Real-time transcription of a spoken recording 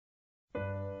The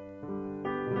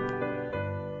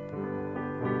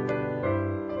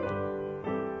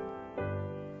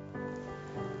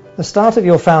start of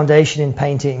your foundation in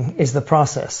painting is the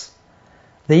process.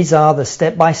 These are the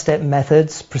step-by-step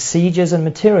methods, procedures and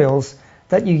materials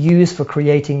that you use for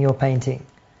creating your painting.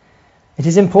 It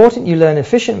is important you learn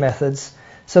efficient methods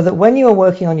so that when you are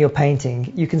working on your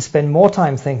painting, you can spend more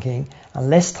time thinking and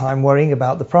less time worrying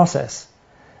about the process.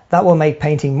 That will make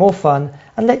painting more fun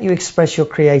and let you express your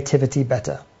creativity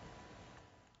better.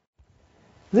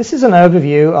 This is an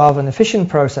overview of an efficient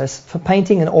process for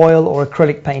painting an oil or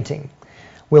acrylic painting.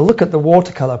 We'll look at the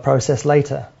watercolor process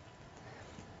later.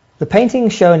 The painting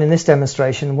shown in this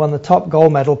demonstration won the top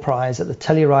gold medal prize at the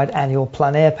Telluride annual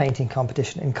plein air painting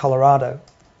competition in Colorado.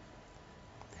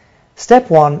 Step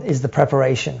 1 is the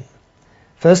preparation.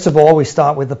 First of all, we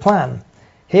start with the plan.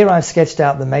 Here I've sketched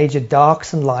out the major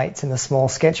darks and lights in a small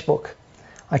sketchbook.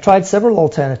 I tried several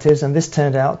alternatives and this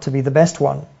turned out to be the best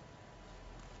one.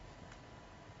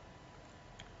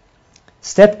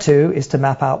 Step 2 is to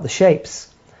map out the shapes.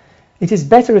 It is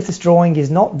better if this drawing is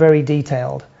not very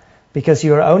detailed, because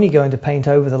you are only going to paint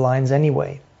over the lines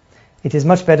anyway. It is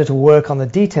much better to work on the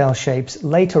detail shapes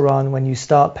later on when you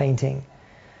start painting.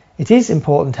 It is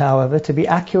important, however, to be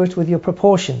accurate with your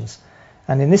proportions,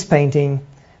 and in this painting,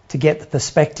 to get the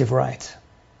perspective right.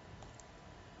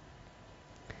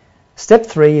 Step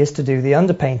 3 is to do the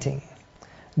underpainting.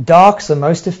 Darks are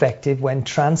most effective when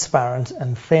transparent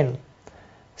and thin.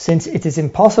 Since it is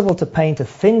impossible to paint a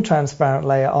thin transparent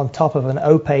layer on top of an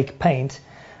opaque paint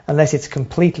unless it's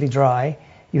completely dry,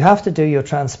 you have to do your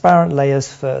transparent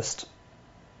layers first.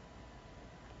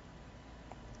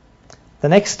 The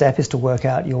next step is to work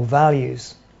out your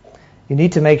values. You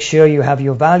need to make sure you have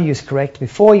your values correct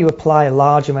before you apply a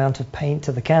large amount of paint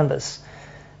to the canvas,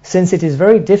 since it is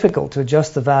very difficult to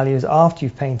adjust the values after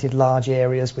you've painted large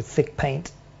areas with thick paint.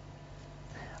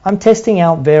 I'm testing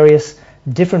out various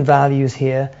different values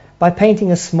here by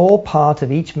painting a small part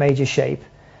of each major shape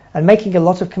and making a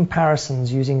lot of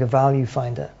comparisons using a value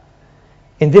finder.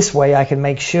 In this way I can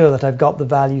make sure that I've got the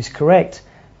values correct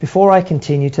before I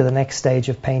continue to the next stage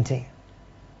of painting.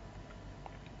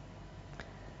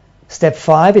 Step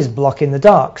 5 is block in the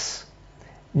darks.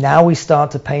 Now we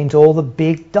start to paint all the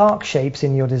big dark shapes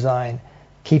in your design,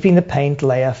 keeping the paint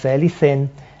layer fairly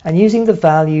thin and using the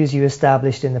values you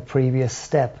established in the previous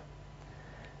step.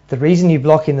 The reason you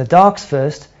block in the darks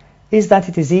first is that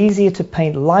it is easier to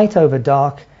paint light over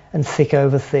dark and thick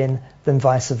over thin than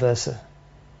vice versa.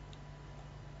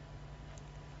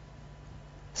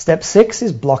 Step 6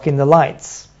 is block in the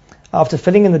lights. After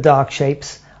filling in the dark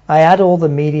shapes, I add all the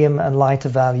medium and lighter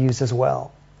values as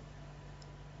well.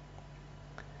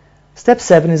 Step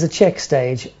 7 is a check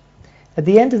stage. At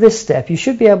the end of this step, you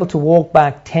should be able to walk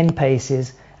back 10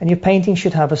 paces and your painting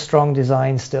should have a strong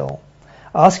design still.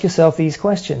 Ask yourself these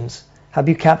questions. Have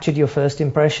you captured your first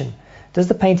impression? Does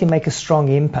the painting make a strong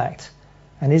impact?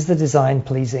 And is the design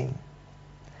pleasing?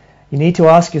 You need to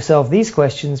ask yourself these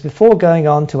questions before going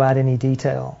on to add any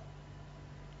detail.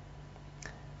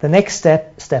 The next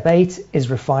step, step 8, is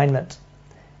refinement.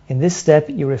 In this step,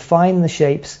 you refine the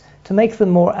shapes to make them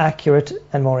more accurate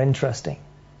and more interesting.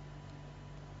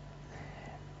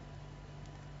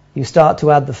 You start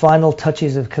to add the final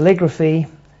touches of calligraphy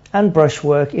and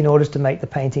brushwork in order to make the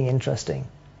painting interesting.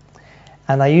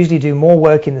 And I usually do more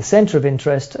work in the center of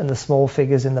interest and the small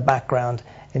figures in the background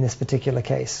in this particular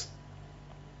case.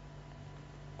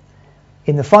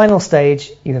 In the final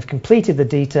stage, you have completed the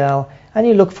detail and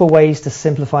you look for ways to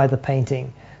simplify the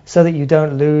painting so that you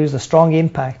don't lose the strong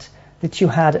impact that you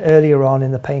had earlier on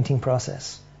in the painting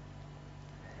process.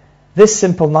 This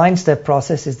simple 9-step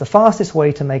process is the fastest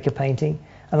way to make a painting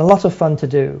and a lot of fun to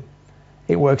do.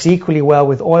 It works equally well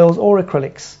with oils or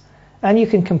acrylics, and you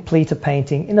can complete a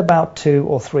painting in about 2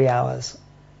 or 3 hours.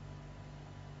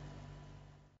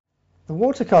 The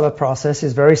watercolor process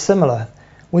is very similar,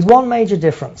 with one major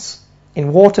difference.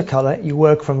 In watercolor, you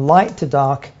work from light to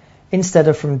dark instead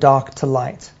of from dark to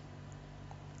light.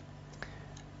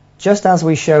 Just as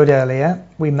we showed earlier,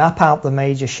 we map out the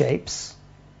major shapes.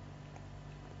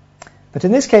 But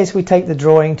in this case, we take the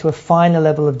drawing to a finer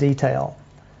level of detail.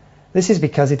 This is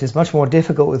because it is much more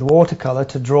difficult with watercolor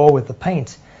to draw with the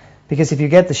paint, because if you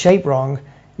get the shape wrong,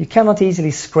 you cannot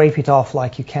easily scrape it off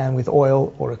like you can with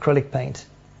oil or acrylic paint.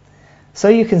 So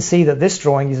you can see that this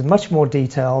drawing is much more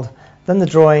detailed than the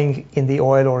drawing in the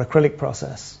oil or acrylic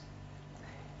process.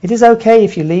 It is okay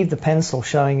if you leave the pencil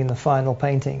showing in the final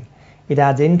painting. It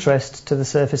adds interest to the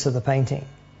surface of the painting.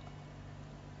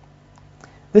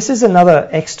 This is another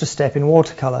extra step in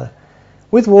watercolor.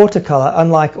 With watercolor,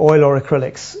 unlike oil or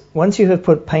acrylics, once you have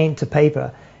put paint to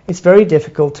paper, it's very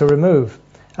difficult to remove,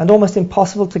 and almost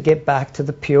impossible to get back to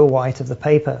the pure white of the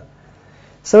paper.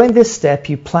 So in this step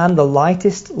you plan the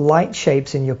lightest light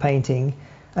shapes in your painting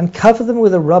and cover them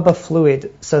with a rubber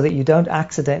fluid so that you don't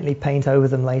accidentally paint over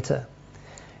them later.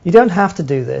 You don't have to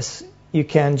do this. You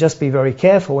can just be very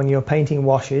careful when you're painting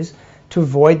washes to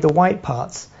avoid the white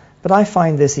parts, but I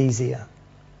find this easier.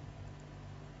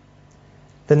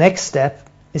 The next step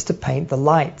is to paint the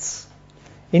lights.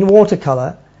 In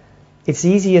watercolor, it's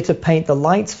easier to paint the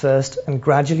lights first and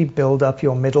gradually build up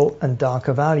your middle and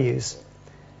darker values.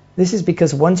 This is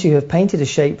because once you have painted a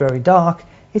shape very dark,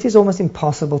 it is almost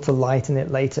impossible to lighten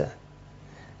it later.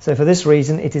 So for this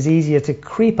reason, it is easier to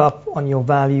creep up on your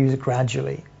values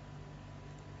gradually.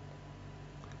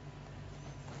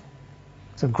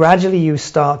 So gradually you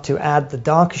start to add the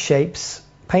darker shapes,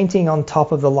 painting on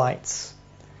top of the lights.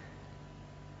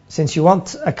 Since you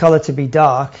want a color to be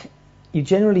dark, you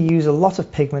generally use a lot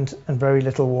of pigment and very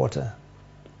little water.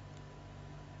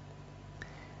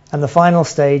 And the final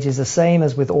stage is the same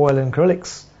as with oil and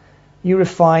acrylics. You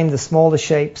refine the smaller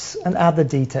shapes and add the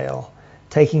detail,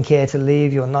 taking care to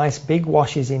leave your nice big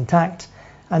washes intact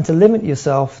and to limit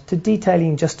yourself to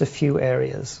detailing just a few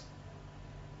areas.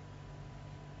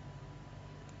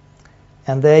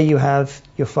 And there you have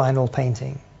your final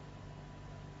painting.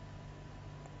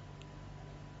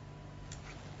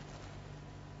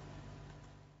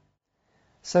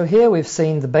 So here we've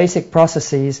seen the basic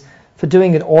processes for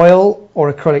doing an oil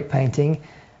or acrylic painting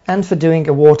and for doing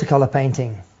a watercolor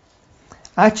painting.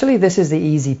 Actually, this is the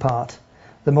easy part.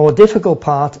 The more difficult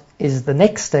part is the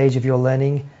next stage of your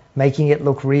learning, making it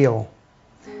look real.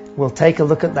 We'll take a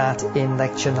look at that in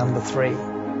lecture number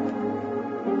 3.